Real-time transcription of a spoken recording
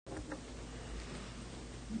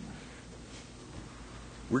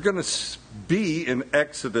We're going to be in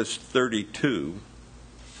Exodus 32,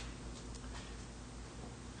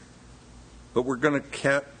 but we're going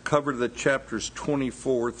to cover the chapters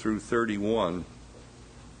 24 through 31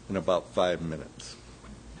 in about 5 minutes.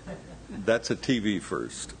 That's a TV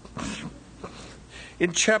first.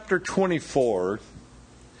 In chapter 24,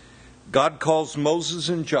 God calls Moses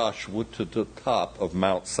and Joshua to the top of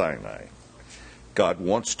Mount Sinai. God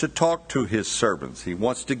wants to talk to his servants. He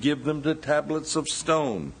wants to give them the tablets of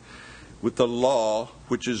stone with the law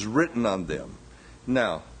which is written on them.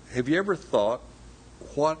 Now, have you ever thought,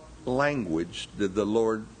 what language did the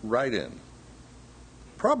Lord write in?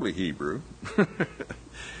 Probably Hebrew.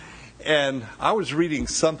 And I was reading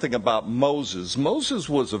something about Moses. Moses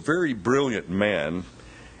was a very brilliant man,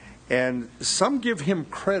 and some give him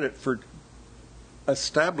credit for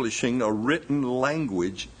establishing a written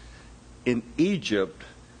language in Egypt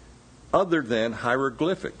other than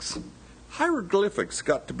hieroglyphics. Hieroglyphics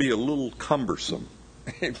got to be a little cumbersome.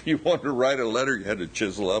 If you wanted to write a letter, you had to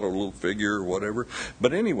chisel out a little figure or whatever.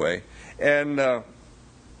 But anyway, and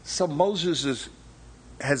so Moses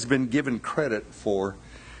has been given credit for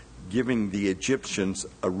giving the Egyptians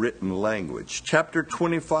a written language. Chapter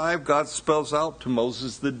 25, God spells out to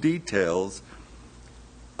Moses the details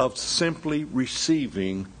of simply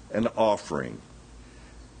receiving an offering.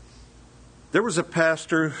 There was a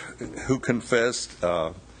pastor who confessed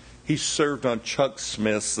he served on Chuck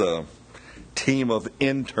Smith's team of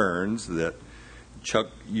interns that Chuck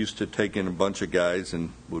used to take in a bunch of guys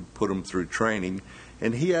and would put them through training.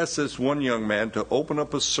 And he asked this one young man to open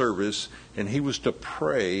up a service, and he was to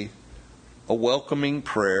pray a welcoming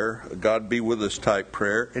prayer, a God be with us type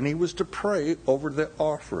prayer, and he was to pray over the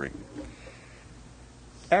offering.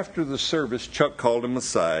 After the service, Chuck called him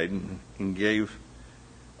aside and gave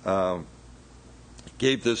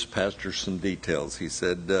this pastor some details. He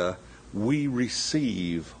said, we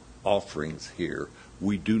receive offerings here.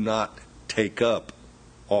 We do not take up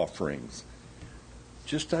offerings.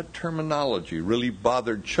 Just that terminology really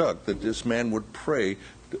bothered Chuck, that this man would pray,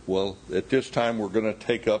 well, at this time we're going to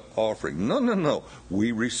take up offering. No.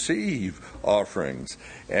 We receive offerings.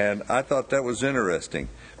 And I thought that was interesting.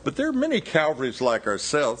 But there are many Calvaries like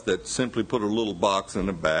ourselves that simply put a little box in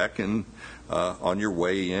the back, and on your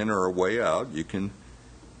way in or way out, you can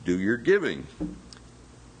do your giving.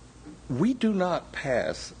 We do not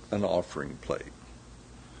pass an offering plate.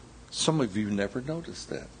 Some of you never noticed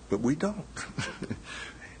that, but we don't.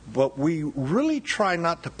 But we really try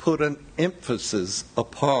not to put an emphasis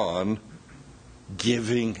upon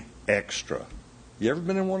giving extra. You ever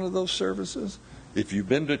been in one of those services? If you've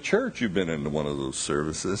been to church, you've been in one of those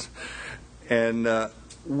services. And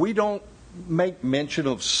we don't make mention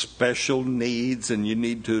of special needs and you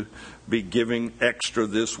need to be giving extra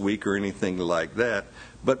this week or anything like that.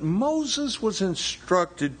 But Moses was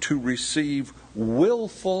instructed to receive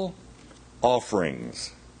willful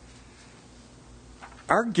offerings.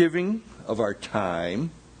 Our giving of our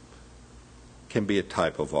time can be a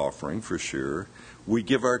type of offering for sure. We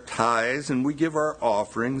give our tithes and we give our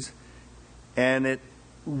offerings, and it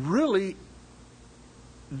really,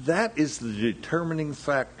 that is the determining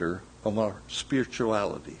factor of our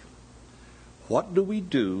spirituality. What do we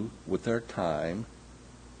do with our time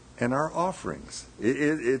and our offerings?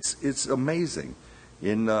 It's amazing.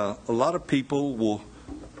 A lot of people will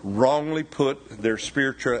wrongly put their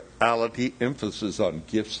spirituality emphasis on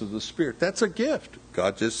gifts of the Spirit. That's a gift.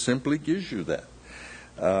 God just simply gives you that.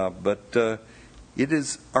 But it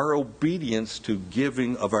is our obedience to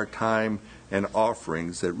giving of our time and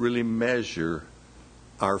offerings that really measure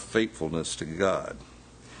our faithfulness to God.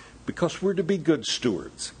 Because we're to be good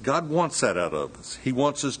stewards. God wants that out of us. He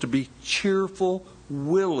wants us to be cheerful,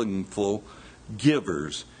 willingful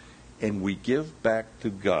givers. And we give back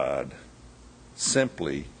to God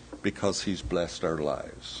simply because He's blessed our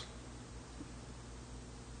lives.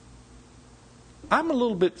 I'm a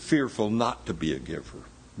little bit fearful not to be a giver,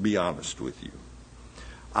 to be honest with you.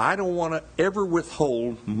 I don't want to ever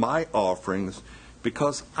withhold my offerings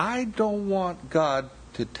because I don't want God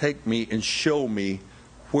to take me and show me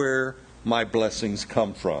where my blessings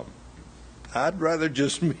come from. I'd rather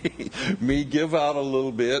just me give out a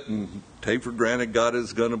little bit and take for granted God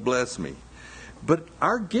is going to bless me. But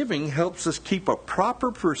our giving helps us keep a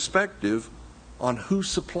proper perspective on who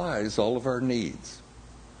supplies all of our needs.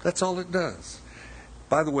 That's all it does.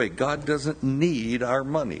 By the way, God doesn't need our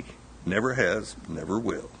money. Never has, never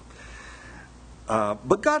will.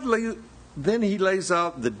 But God then He lays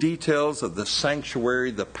out the details of the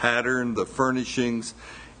sanctuary, the pattern, the furnishings,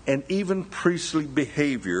 and even priestly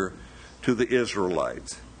behavior to the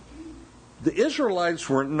Israelites. The Israelites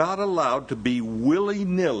were not allowed to be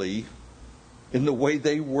willy-nilly in the way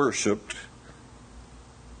they worshiped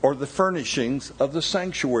or the furnishings of the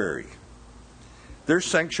sanctuary. Their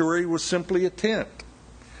sanctuary was simply a tent,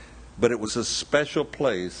 but it was a special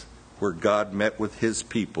place where God met with his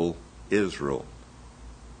people, Israel.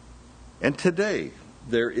 And today,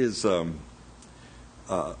 there is a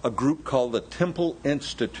group called the Temple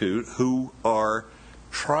Institute who are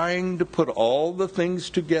trying to put all the things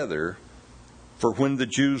together for when the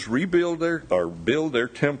Jews build their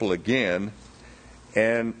temple again,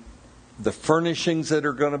 and the furnishings that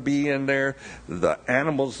are going to be in there, the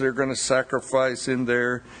animals they're going to sacrifice in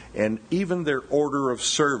there, and even their order of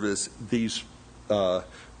service. These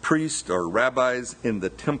priests or rabbis in the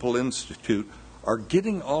Temple Institute are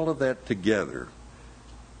getting all of that together,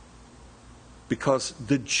 because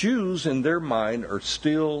the Jews in their mind are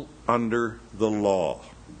still under the law.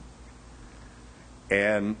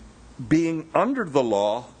 And being under the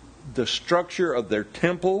law, the structure of their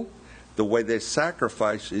temple, the way they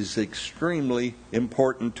sacrifice, is extremely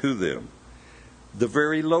important to them. The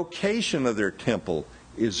very location of their temple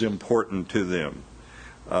is important to them.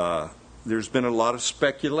 There's been a lot of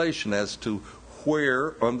speculation as to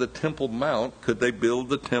where on the Temple Mount could they build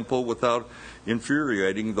the temple without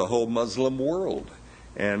infuriating the whole Muslim world.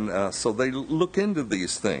 And so they look into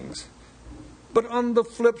these things. But on the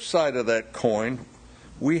flip side of that coin,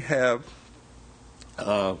 we have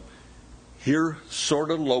here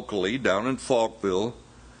sort of locally down in Falkville,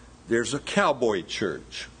 there's a cowboy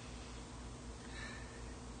church.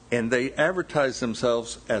 And they advertise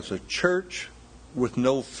themselves as a church with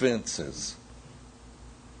no fences.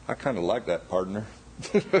 I kind of like that, partner.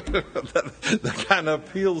 that kind of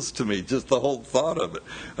appeals to me, just the whole thought of it.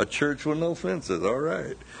 A church with no fences, all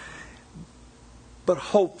right. But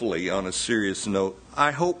hopefully, on a serious note,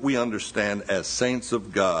 I hope we understand as saints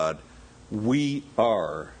of God, we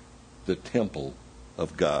are the temple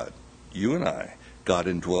of God. You and I, God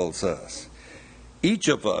indwells us. Each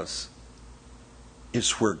of us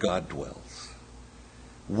is where God dwells.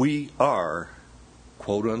 We are,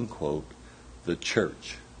 quote unquote, the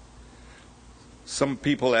church. Some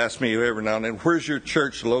people ask me every now and then, where's your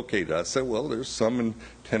church located? I say, well, there's some in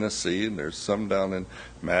Tennessee, and there's some down in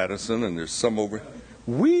Madison, and there's some over.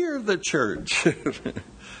 We're the church.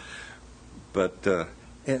 But,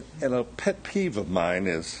 and a pet peeve of mine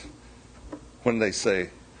is when they say,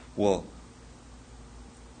 well,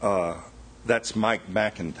 that's Mike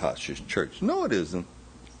McIntosh's church. No, it isn't.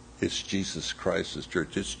 It's Jesus Christ's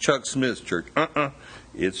church. It's Chuck Smith's church.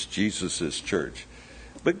 It's Jesus' church.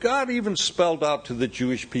 But God even spelled out to the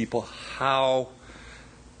Jewish people how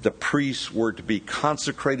the priests were to be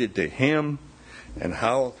consecrated to him and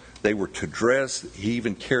how they were to dress. He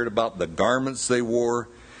even cared about the garments they wore.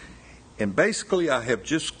 And basically, I have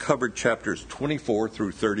just covered chapters 24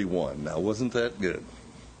 through 31. Now, wasn't that good?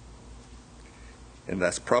 And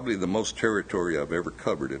that's probably the most territory I've ever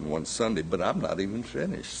covered in one Sunday, but I'm not even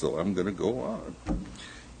finished, so I'm going to go on.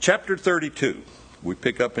 Chapter 32. We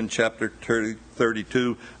pick up in chapter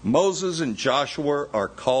 32. Moses and Joshua are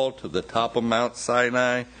called to the top of Mount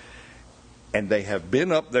Sinai, and they have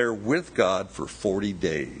been up there with God for 40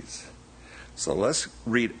 days. So let's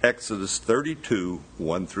read Exodus 32,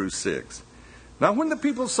 1 through 6. Now when the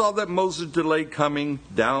people saw that Moses delayed coming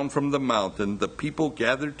down from the mountain, the people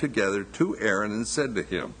gathered together to Aaron and said to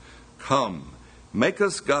him, "Come, make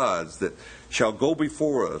us gods that shall go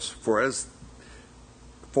before us. For as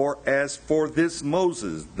for this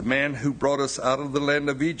Moses, the man who brought us out of the land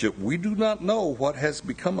of Egypt, we do not know what has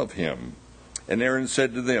become of him." And Aaron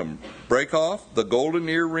said to them, "Break off the golden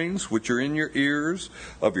earrings which are in your ears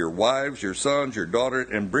of your wives, your sons, your daughters,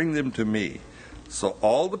 and bring them to me." So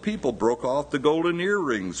all the people broke off the golden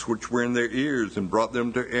earrings which were in their ears and brought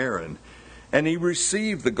them to Aaron. And he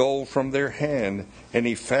received the gold from their hand, and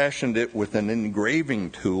he fashioned it with an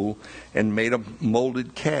engraving tool and made a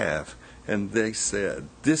molded calf. And they said,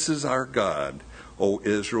 "This is our God, O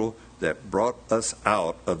Israel, that brought us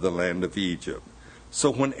out of the land of Egypt."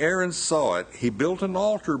 So when Aaron saw it, he built an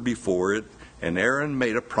altar before it, and Aaron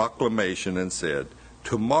made a proclamation and said,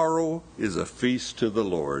 "Tomorrow is a feast to the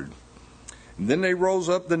Lord." And then they rose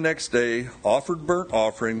up the next day, offered burnt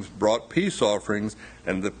offerings, brought peace offerings,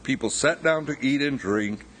 and the people sat down to eat and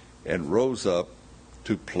drink, and rose up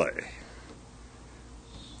to play.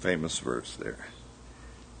 Famous verse there.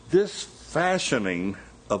 This fashioning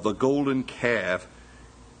of a golden calf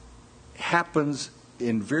happens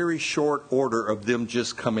in very short order of them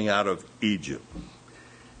just coming out of Egypt.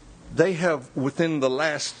 They have, within the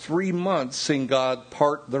last 3 months, seen God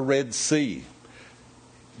part the Red Sea.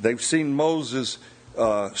 They've seen Moses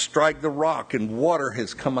strike the rock and water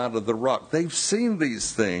has come out of the rock. They've seen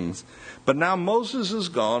these things. But now Moses is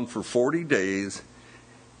gone for 40 days,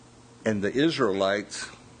 and the Israelites,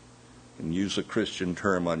 and use a Christian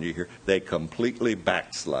term on you here, they completely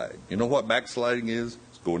backslide. You know what backsliding is?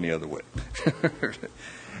 It's going the other way.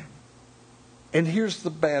 And here's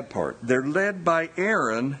the bad part. They're led by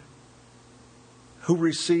Aaron, who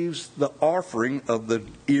receives the offering of the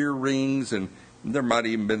earrings, and there might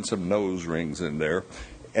even been some nose rings in there.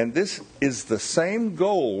 And this is the same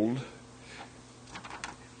gold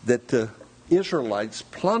that the Israelites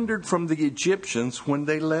plundered from the Egyptians when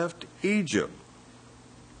they left Egypt.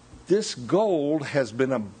 This gold has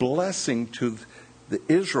been a blessing to the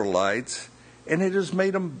Israelites, and it has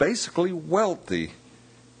made them basically wealthy.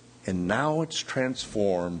 And now it's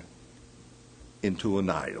transformed into an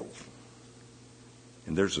idol.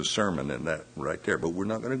 And there's a sermon in that right there, but we're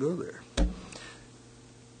not going to go there.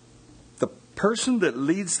 The person that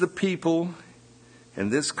leads the people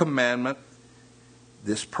in this commandment,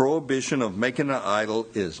 this prohibition of making an idol,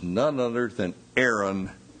 is none other than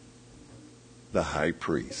Aaron, the high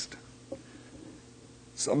priest.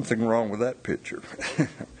 Something wrong with that picture.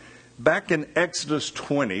 Back in Exodus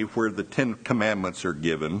 20, where the 10 Commandments are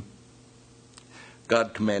given,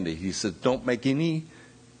 God commanded, he said, don't make any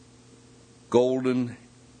golden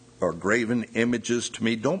or graven images to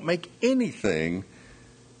me. Don't make anything,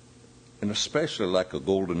 and especially like a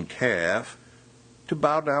golden calf, to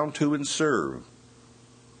bow down to and serve.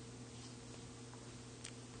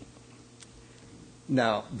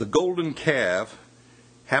 Now, the golden calf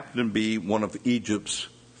happened to be one of Egypt's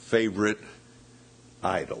favorite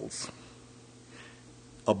idols.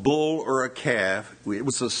 A bull or a calf, it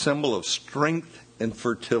was a symbol of strength and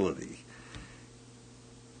fertility.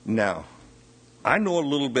 Now, I know a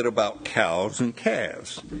little bit about cows and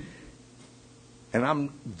calves, and I'm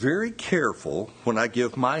very careful when I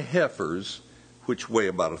give my heifers, which weigh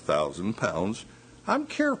about 1,000 pounds, I'm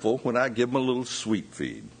careful when I give them a little sweet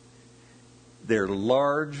feed. They're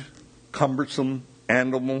large, cumbersome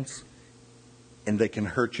animals, and they can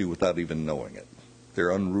hurt you without even knowing it.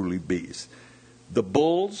 They're unruly beasts. The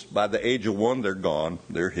bulls, by the age of 1, they're gone.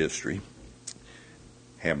 They're history.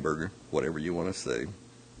 Hamburger, whatever you want to say.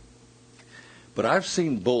 But I've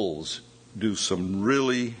seen bulls do some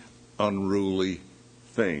really unruly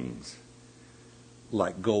things,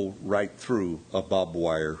 like go right through a barbed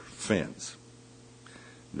wire fence.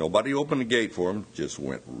 Nobody opened the gate for them, just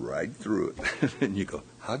went right through it. And you go,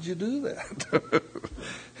 how'd you do that?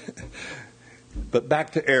 But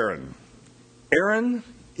back to Aaron. Aaron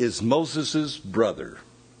is Moses' brother.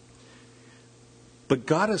 But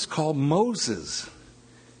God has called Moses,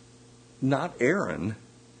 not Aaron,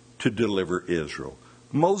 to deliver Israel.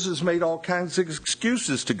 Moses made all kinds of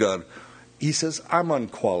excuses to God. He says, I'm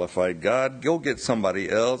unqualified, God. Go get somebody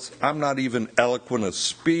else. I'm not even eloquent of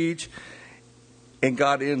speech. And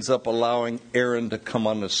God ends up allowing Aaron to come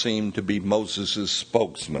on the scene to be Moses'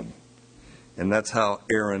 spokesman. And that's how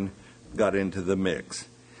Aaron got into the mix.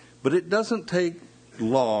 But it doesn't take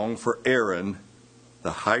long for Aaron,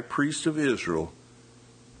 the high priest of Israel,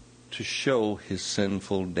 to show his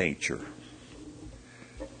sinful nature.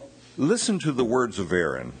 Listen to the words of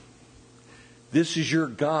Aaron. This is your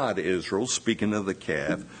God, Israel, speaking of the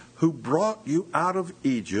calf, who brought you out of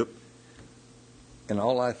Egypt. And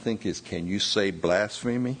all I think is, can you say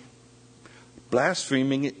blasphemy?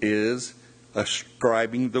 Blaspheming is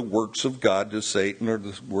ascribing the works of God to Satan or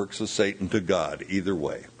the works of Satan to God. Either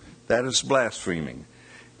way. That is blaspheming.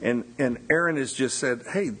 And Aaron has just said,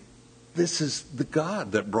 hey, this is the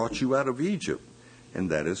God that brought you out of Egypt. And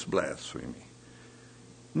that is blasphemy.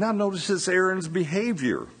 Now notice this Aaron's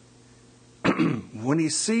behavior. When he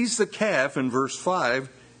sees the calf in verse 5,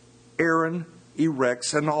 Aaron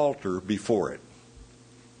erects an altar before it.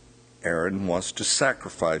 Aaron wants to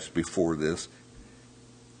sacrifice before this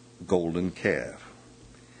golden calf.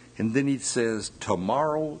 And then he says,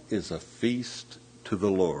 tomorrow is a feast to the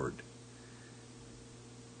Lord.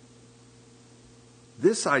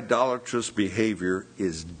 This idolatrous behavior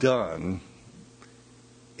is done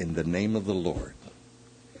in the name of the Lord.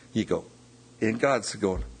 You go, and God's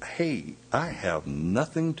going, hey, I have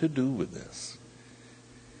nothing to do with this.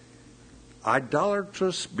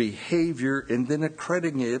 Idolatrous behavior and then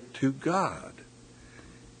accrediting it to God.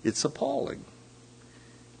 It's appalling.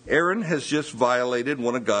 Aaron has just violated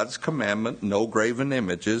one of God's commandments, no graven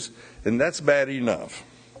images, and that's bad enough.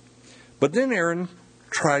 But then Aaron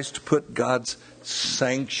tries to put God's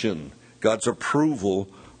sanction, God's approval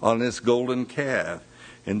on this golden calf.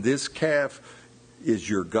 And this calf is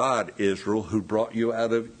your God, Israel, who brought you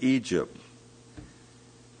out of Egypt.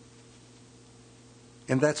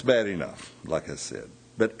 And that's bad enough, like I said.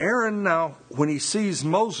 But Aaron now, when he sees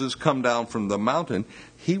Moses come down from the mountain,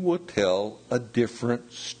 he will tell a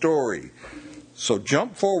different story. So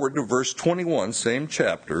jump forward to verse 21, same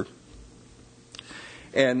chapter.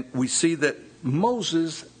 And we see that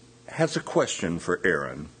Moses has a question for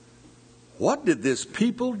Aaron. What did this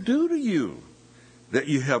people do to you, that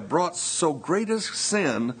you have brought so great a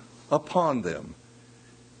sin upon them?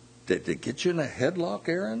 Did they get you in a headlock,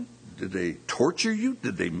 Aaron? Did they torture you?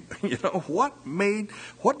 Did they, what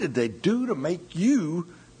did they do to make you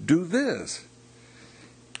do this?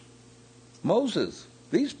 Moses,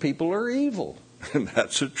 these people are evil. And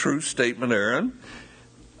that's a true statement, Aaron.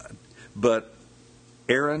 But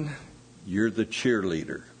Aaron, you're the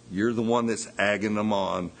cheerleader. You're the one that's egging them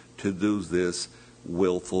on to do this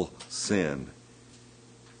willful sin.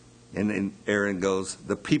 And then Aaron goes,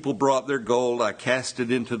 the people brought their gold, I cast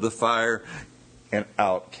it into the fire, and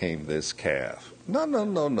out came this calf.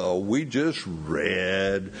 No. We just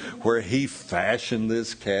read where he fashioned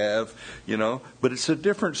this calf, But it's a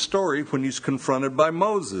different story when he's confronted by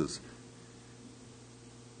Moses.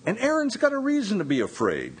 And Aaron's got a reason to be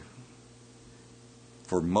afraid.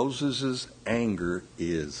 For Moses' anger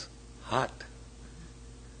is hot.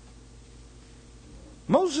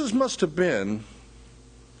 Moses must have been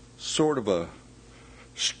sort of a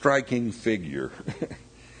striking figure.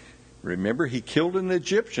 Remember, he killed an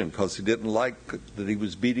Egyptian because he didn't like that he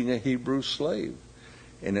was beating a Hebrew slave.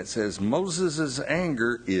 And it says Moses'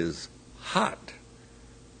 anger is hot.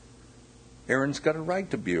 Aaron's got a right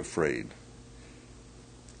to be afraid.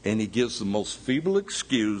 And he gives the most feeble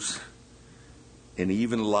excuse, and he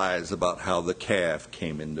even lies about how the calf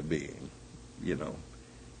came into being,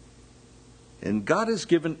 And God has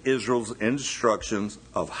given Israel's instructions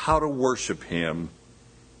of how to worship him,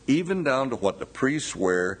 even down to what the priests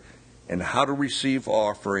wear and how to receive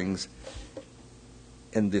offerings.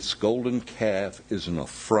 And this golden calf is an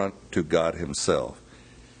affront to God himself.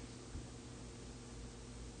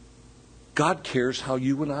 God cares how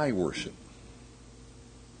you and I worship.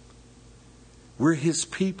 We're his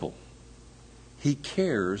people. He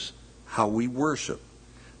cares how we worship.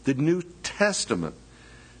 The New Testament,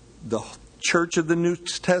 the church of the New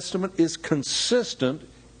Testament is consistent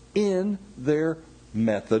in their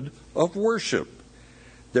method of worship.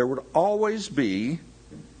 There would always be,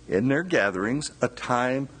 in their gatherings, a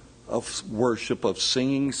time of worship, of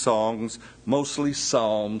singing songs, mostly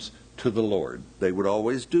psalms, to the Lord. They would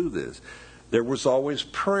always do this. There was always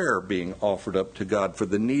prayer being offered up to God for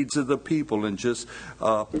the needs of the people, and just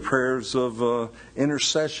prayers of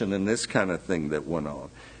intercession and this kind of thing that went on.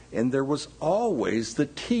 And there was always the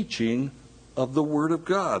teaching of the Word of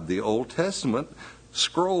God, the Old Testament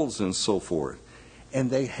scrolls and so forth. And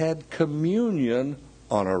they had communion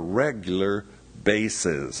on a regular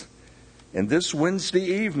basis. And this Wednesday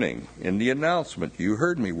evening, in the announcement, you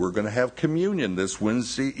heard me, we're going to have communion this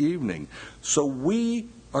Wednesday evening. So we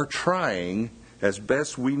are trying, as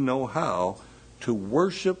best we know how, to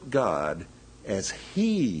worship God as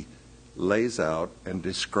he lays out and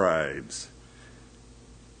describes.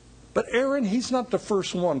 But Aaron, he's not the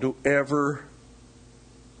first one to ever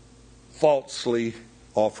falsely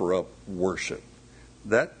offer up worship.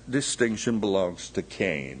 That distinction belongs to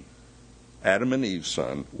Cain, Adam and Eve's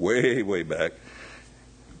son, way, way back.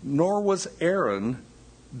 Nor was Aaron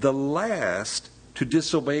the last to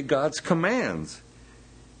disobey God's commands,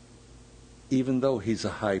 even though he's a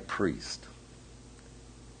high priest.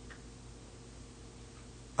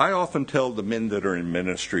 I often tell the men that are in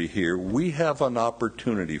ministry here, we have an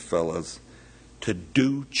opportunity, fellas, to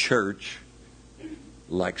do church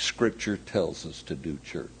like Scripture tells us to do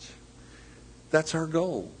church. That's our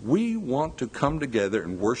goal. We want to come together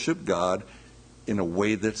and worship God in a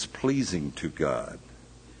way that's pleasing to God.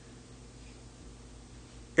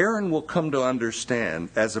 Aaron will come to understand,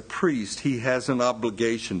 as a priest, he has an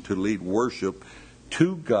obligation to lead worship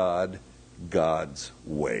to God, God's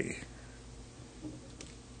way.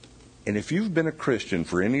 And if you've been a Christian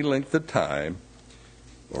for any length of time,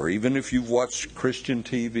 or even if you've watched Christian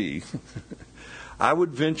TV, I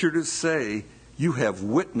would venture to say you have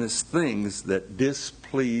witnessed things that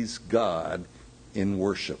displease God in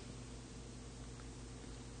worship.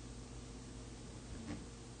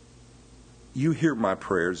 You hear my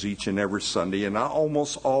prayers each and every Sunday, and I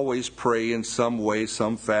almost always pray in some way,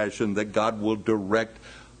 some fashion, that God will direct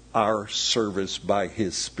our service by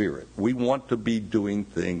His Spirit. We want to be doing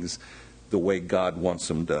things the way God wants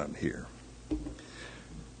them done here.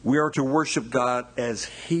 We are to worship God as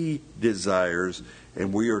He desires,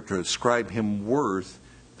 and we are to ascribe Him worth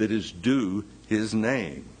that is due His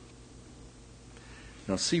name.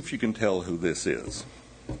 Now see if you can tell who this is.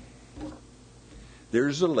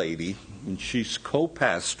 There's a lady, and she's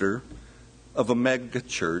co-pastor of a mega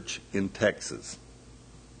church in Texas.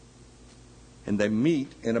 And they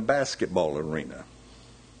meet in a basketball arena.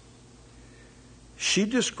 She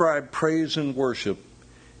described praise and worship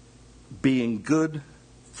being good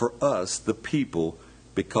for us, the people,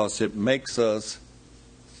 because it makes us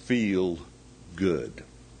feel good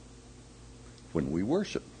when we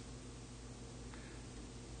worship.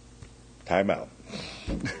 Time out.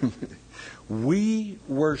 We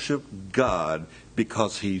worship God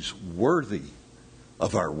because He's worthy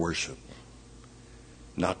of our worship,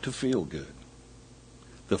 not to feel good.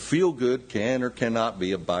 The feel good can or cannot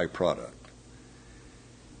be a byproduct.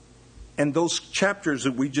 And those chapters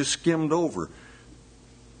that we just skimmed over,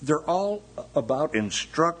 they're all about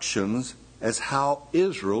instructions as how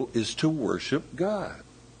Israel is to worship God.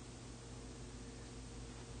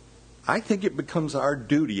 I think it becomes our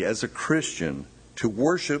duty as a Christian to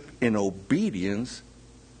worship in obedience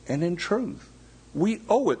and in truth. We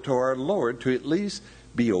owe it to our Lord to at least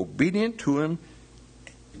be obedient to Him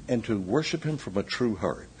and to worship Him from a true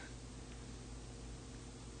heart.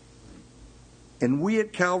 And we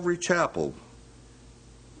at Calvary Chapel,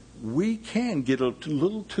 we can get a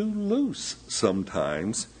little too loose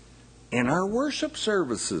sometimes in our worship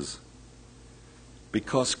services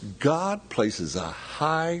because God places a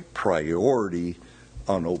high priority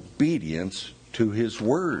on obedience to His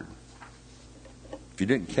Word. If you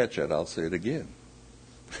didn't catch that, I'll say it again.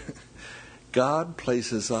 God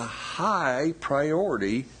places a high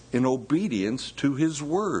priority in obedience to His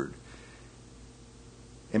Word.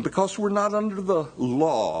 And because we're not under the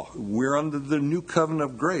law, we're under the new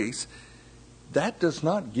covenant of grace, that does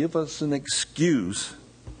not give us an excuse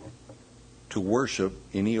to worship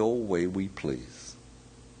any old way we please.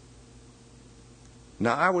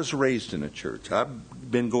 Now, I was raised in a church. I've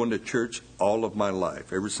been going to church all of my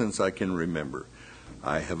life, ever since I can remember.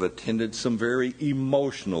 I have attended some very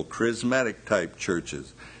emotional, charismatic type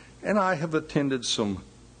churches. And I have attended some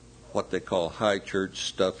what they call high church,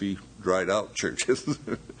 stuffy, dried out churches.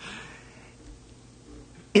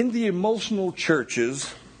 In the emotional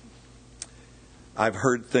churches, I've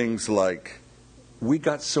heard things like, we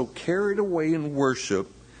got so carried away in worship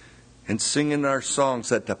and singing our songs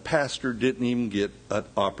that the pastor didn't even get an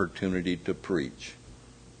opportunity to preach.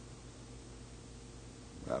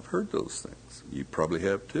 I've heard those things. You probably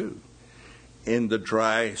have too. In the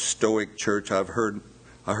dry, stoic church, I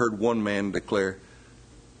heard one man declare,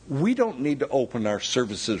 we don't need to open our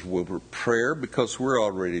services with prayer because we're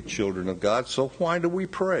already children of God, so why do we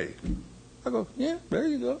pray? I go, yeah, there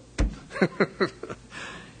you go.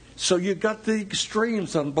 So you got the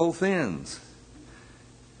extremes on both ends.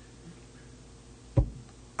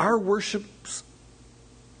 Our worship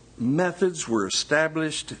methods were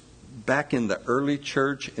established back in the early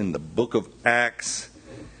church in the book of Acts,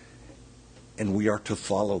 and we are to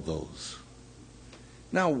follow those.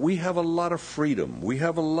 Now, we have a lot of freedom. We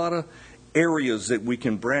have a lot of areas that we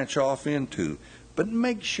can branch off into. But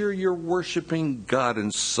make sure you're worshiping God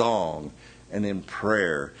in song and in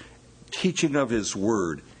prayer, teaching of His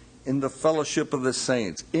Word, in the fellowship of the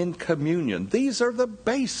saints, in communion. These are the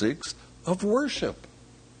basics of worship.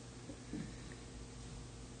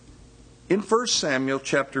 In 1 Samuel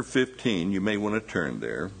chapter 15, you may want to turn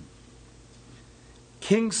there,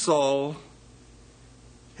 King Saul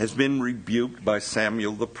has been rebuked by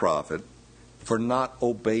Samuel the prophet for not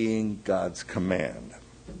obeying God's command.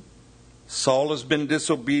 Saul has been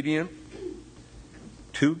disobedient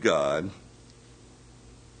to God,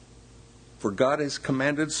 for God has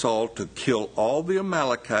commanded Saul to kill all the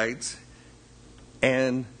Amalekites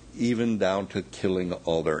and even down to killing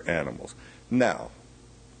all their animals. Now,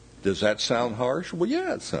 does that sound harsh? Well,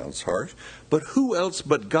 yeah, it sounds harsh. But who else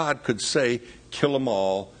but God could say, kill them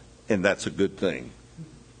all, and that's a good thing?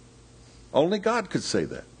 Only God could say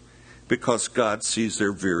that. Because God sees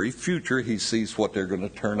their very future. He sees what they're going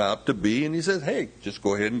to turn out to be. And He says, hey, just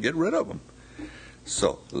go ahead and get rid of them.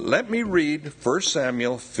 So let me read 1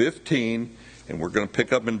 Samuel 15, and we're going to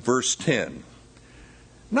pick up in verse 10.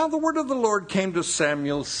 Now the word of the Lord came to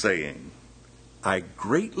Samuel, saying, I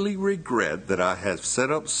greatly regret that I have set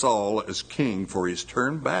up Saul as king, for he has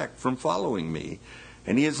turned back from following me,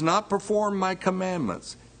 and he has not performed my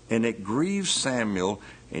commandments. And it grieved Samuel,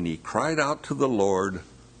 and he cried out to the Lord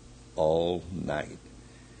all night.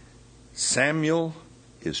 Samuel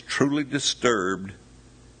is truly disturbed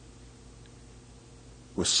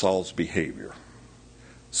with Saul's behavior.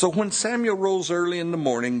 So when Samuel rose early in the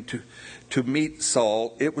morning to meet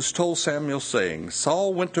Saul, it was told Samuel, saying,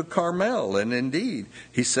 Saul went to Carmel, and indeed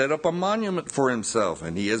he set up a monument for himself,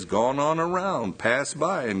 and he has gone on around, passed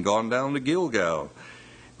by, and gone down to Gilgal.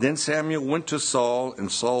 Then Samuel went to Saul,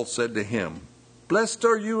 and Saul said to him, Blessed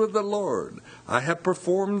are you of the Lord. I have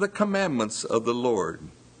performed the commandments of the Lord.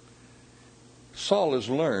 Saul has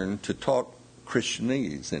learned to talk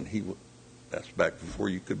Christianese, and that's back before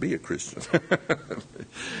you could be a Christian.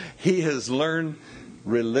 He has learned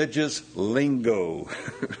religious lingo.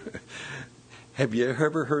 Have you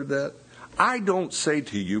ever heard that? I don't say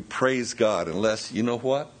to you, praise God, unless, you know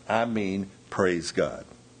what? I mean, praise God.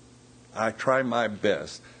 I try my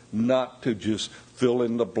best not to just fill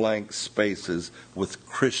in the blank spaces with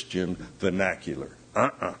Christian vernacular.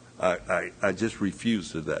 I just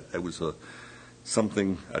refuse to that. It was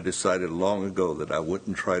something I decided long ago that I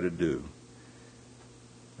wouldn't try to do.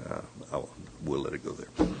 We'll let it go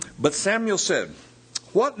there. But Samuel said,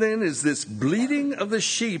 What then is this bleating of the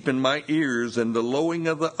sheep in my ears and the lowing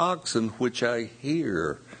of the oxen which I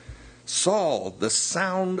hear? Saul, the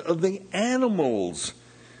sound of the animals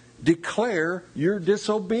declare your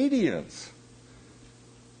disobedience.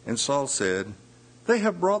 And Saul said, They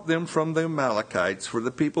have brought them from the Amalekites, for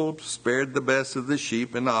the people spared the best of the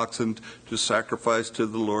sheep and oxen to sacrifice to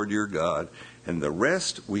the Lord your God, and the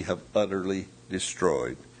rest we have utterly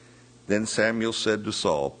destroyed. Then Samuel said to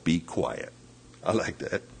Saul, Be quiet. I like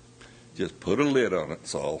that. Just put a lid on it,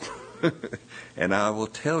 Saul. And I will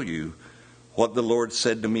tell you what the Lord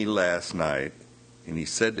said to me last night. And he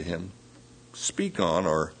said to him, Speak on,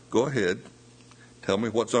 or go ahead. Tell me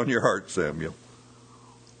what's on your heart, Samuel.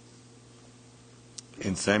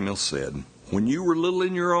 And Samuel said, When you were little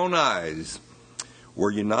in your own eyes,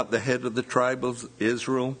 were you not the head of the tribe of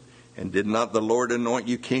Israel? And did not the Lord anoint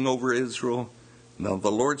you king over Israel? Now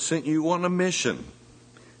the Lord sent you on a mission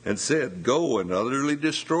and said, Go and utterly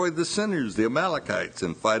destroy the sinners, the Amalekites,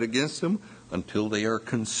 and fight against them until they are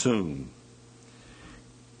consumed.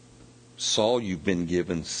 Saul, you've been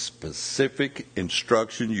given specific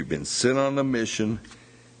instruction. You've been sent on a mission,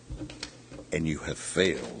 and you have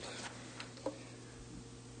failed.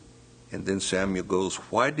 And then Samuel goes,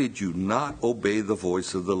 Why did you not obey the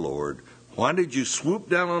voice of the Lord? Why did you swoop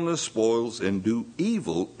down on the spoils and do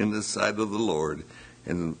evil in the sight of the Lord?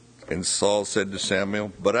 And Saul said to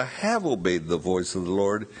Samuel, But I have obeyed the voice of the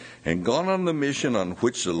Lord and gone on the mission on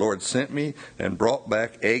which the Lord sent me and brought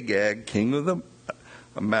back Agag, king of the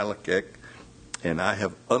Amalekite, and I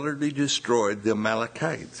have utterly destroyed the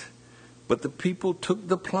Amalekites. But the people took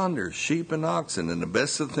the plunder, sheep and oxen, and the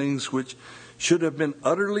best of things which should have been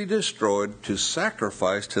utterly destroyed to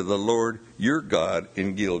sacrifice to the Lord your God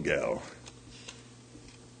in Gilgal.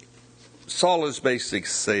 Saul is basically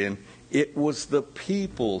saying, It was the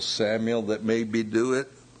people, Samuel, that made me do it,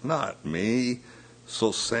 not me.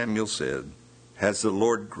 So Samuel said, Has the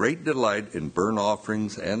Lord great delight in burnt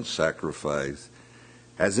offerings and sacrifice?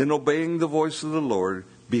 As in obeying the voice of the Lord,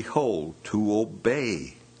 behold, to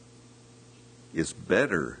obey is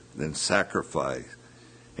better than sacrifice,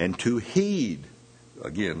 and to heed,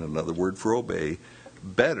 again, another word for obey,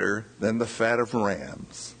 better than the fat of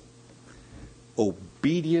rams.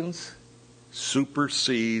 Obedience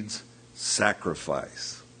supersedes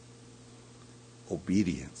sacrifice.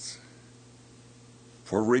 Obedience.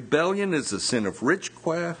 For rebellion is the sin of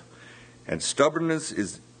witchcraft, and stubbornness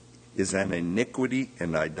is an iniquity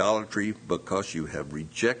and idolatry. Because you have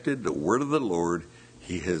rejected the word of the Lord,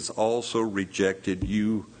 he has also rejected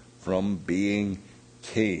you from being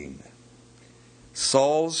king.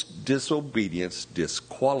 Saul's disobedience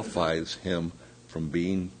disqualifies him from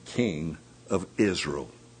being king of Israel.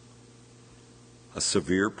 A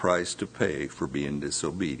severe price to pay for being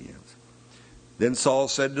disobedient. Then Saul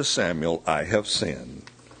said to Samuel, I have sinned,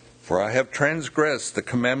 for I have transgressed the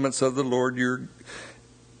commandments of the Lord your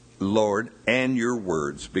Lord and your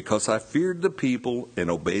words, because I feared the people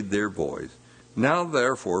and obeyed their voice. Now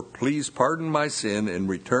therefore, please pardon my sin and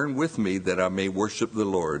return with me that I may worship the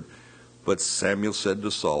Lord. But Samuel said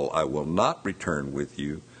to Saul, I will not return with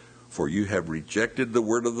you, for you have rejected the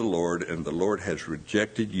word of the Lord, and the Lord has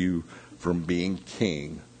rejected you from being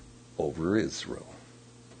king over Israel.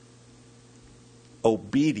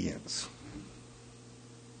 Obedience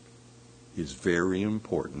is very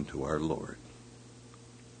important to our Lord.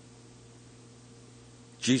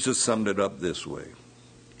 Jesus summed it up this way: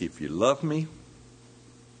 If you love me,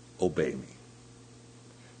 obey me.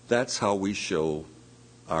 That's how we show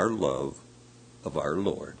our love of our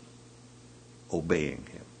Lord, obeying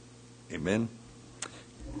him. Amen?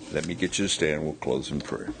 Let me get you to stand. We'll close in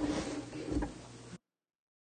prayer.